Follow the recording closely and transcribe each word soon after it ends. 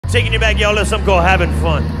Taking you back, y'all. Let's some called Having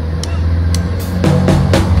Fun.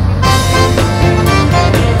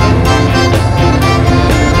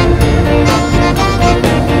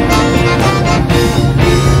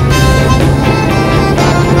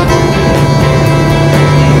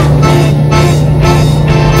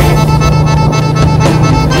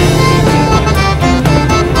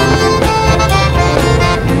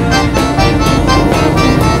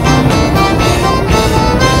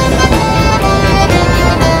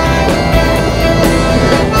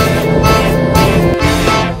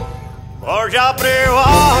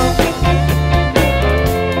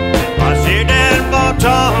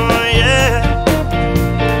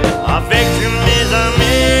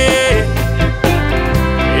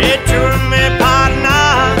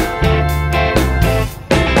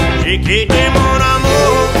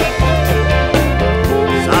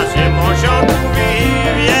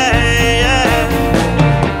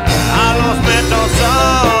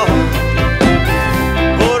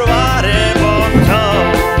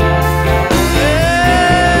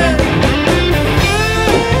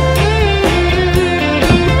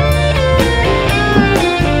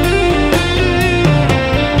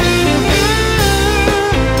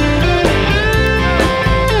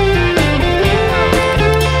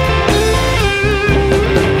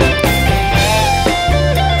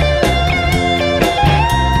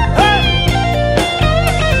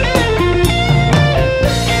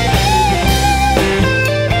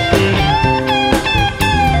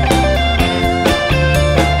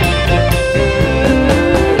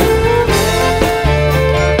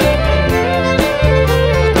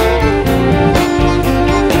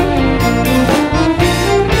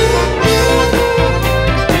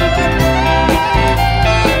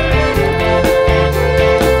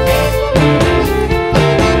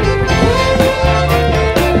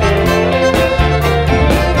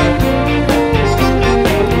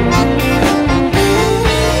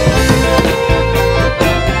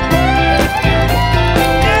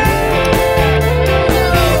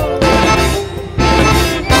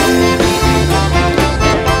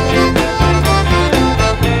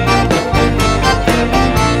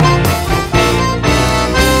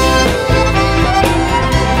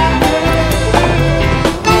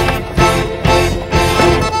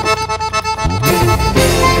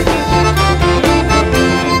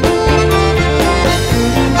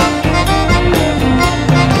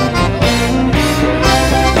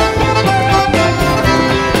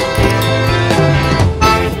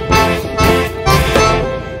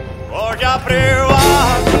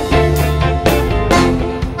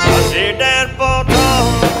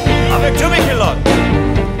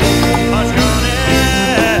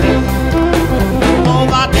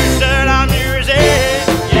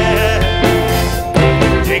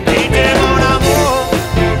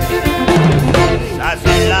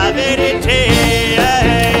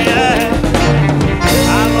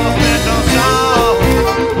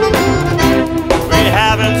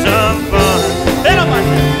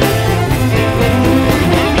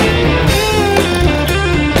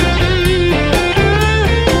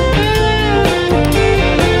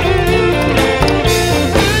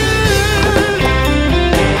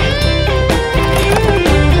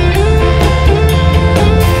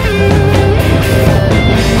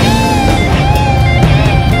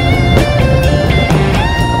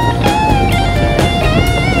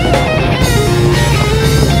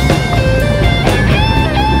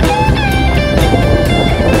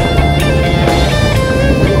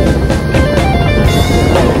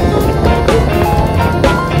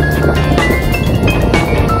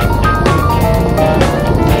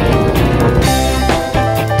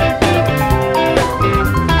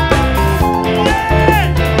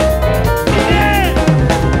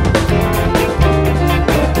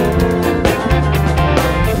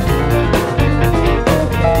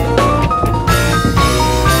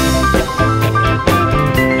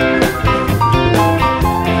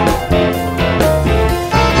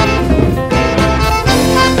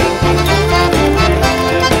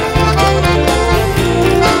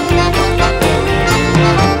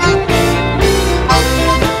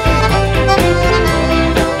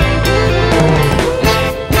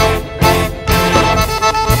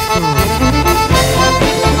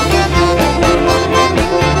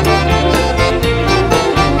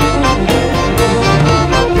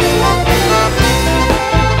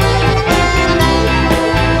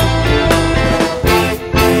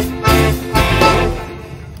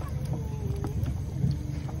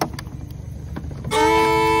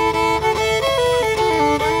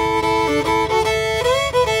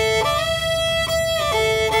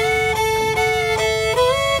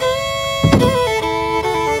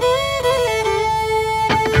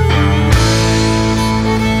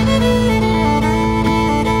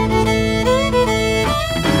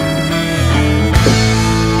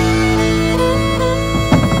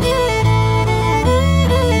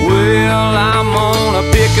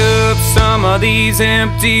 some of these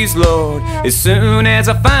empties, Lord, as soon as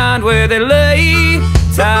I find where they lay.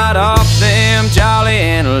 Tied off them jolly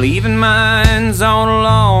and leaving mines on a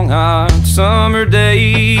long hot summer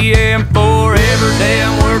day. And for every day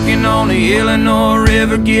I'm working on the Illinois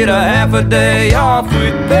River, get a half a day off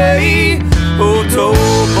with pay. Oh,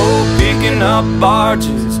 towboat picking up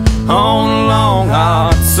barges on a long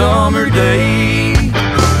hot summer day.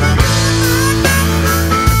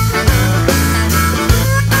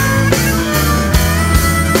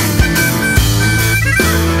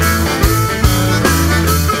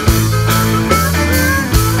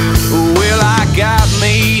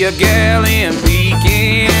 A gal in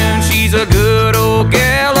Pekin, she's a good old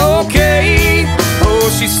gal, okay. Oh,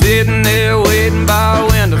 she's sitting there waiting by a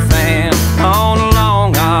window fan on a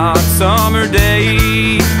long hot summer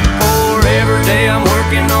day. For every day I'm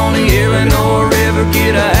working on the Illinois River,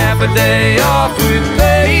 get a half a day off with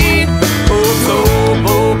pay. Oh,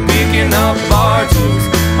 towboat picking up barges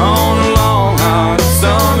on a long hot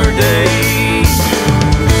summer day.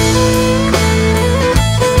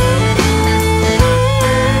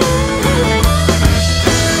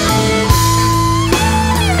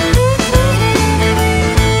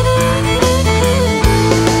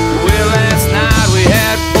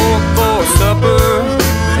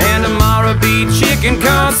 Chicken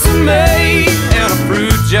consomme and a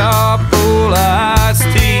fruit jar full of iced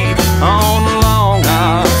tea on a long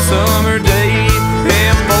hot summer day.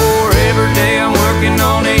 And for every day I'm working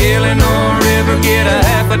on the Illinois River, get a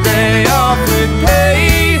half a day off with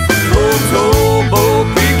pay. Oh,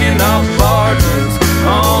 towboat picking up barges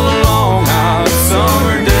on a long hot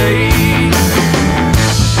summer day.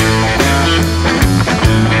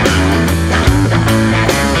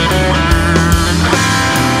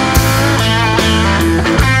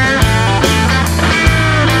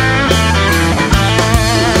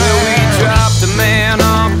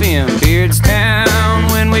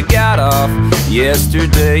 Got off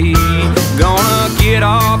yesterday, gonna get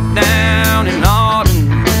off down in Auden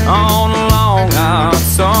on a long hot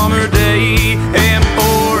summer day. And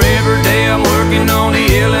for every day I'm working on the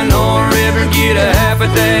Illinois River, get a half a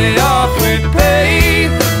day off with pay.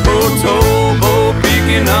 Oh, towboat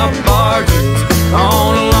picking up barges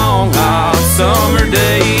on a long hot summer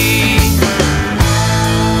day.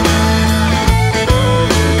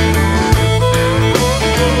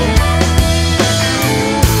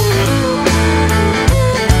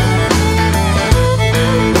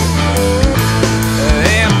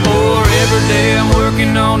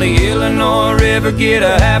 On the Illinois River, get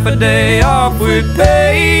a half a day off with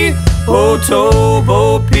pay. Oh,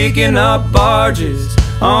 towboat picking up barges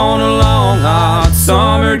on a long hot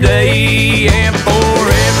summer day. And for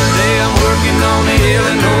every day I'm working on the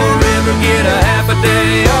Illinois River, get a half a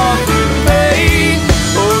day off with pay.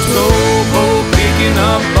 Oh, towboat picking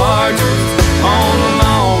up barges on a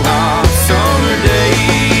long hot summer day.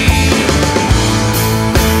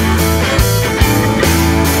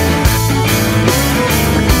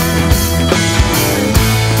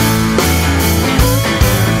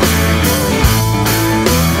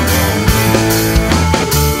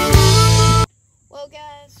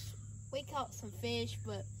 Some fish,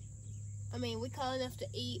 but I mean, we caught enough to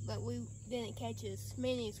eat, but we didn't catch as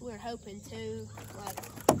many as we were hoping to. Like,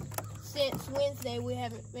 since Wednesday we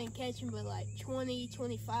haven't been catching but like 20,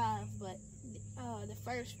 25, but the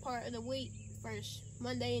first part of the week, first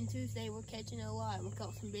Monday and Tuesday, we're catching a lot, and we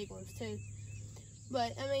caught some big ones too.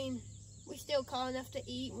 But I mean, we still caught enough to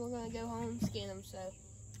eat, and we're gonna go home and skin them, so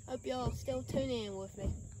hope y'all still tune in with me.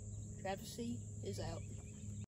 Travis C is out.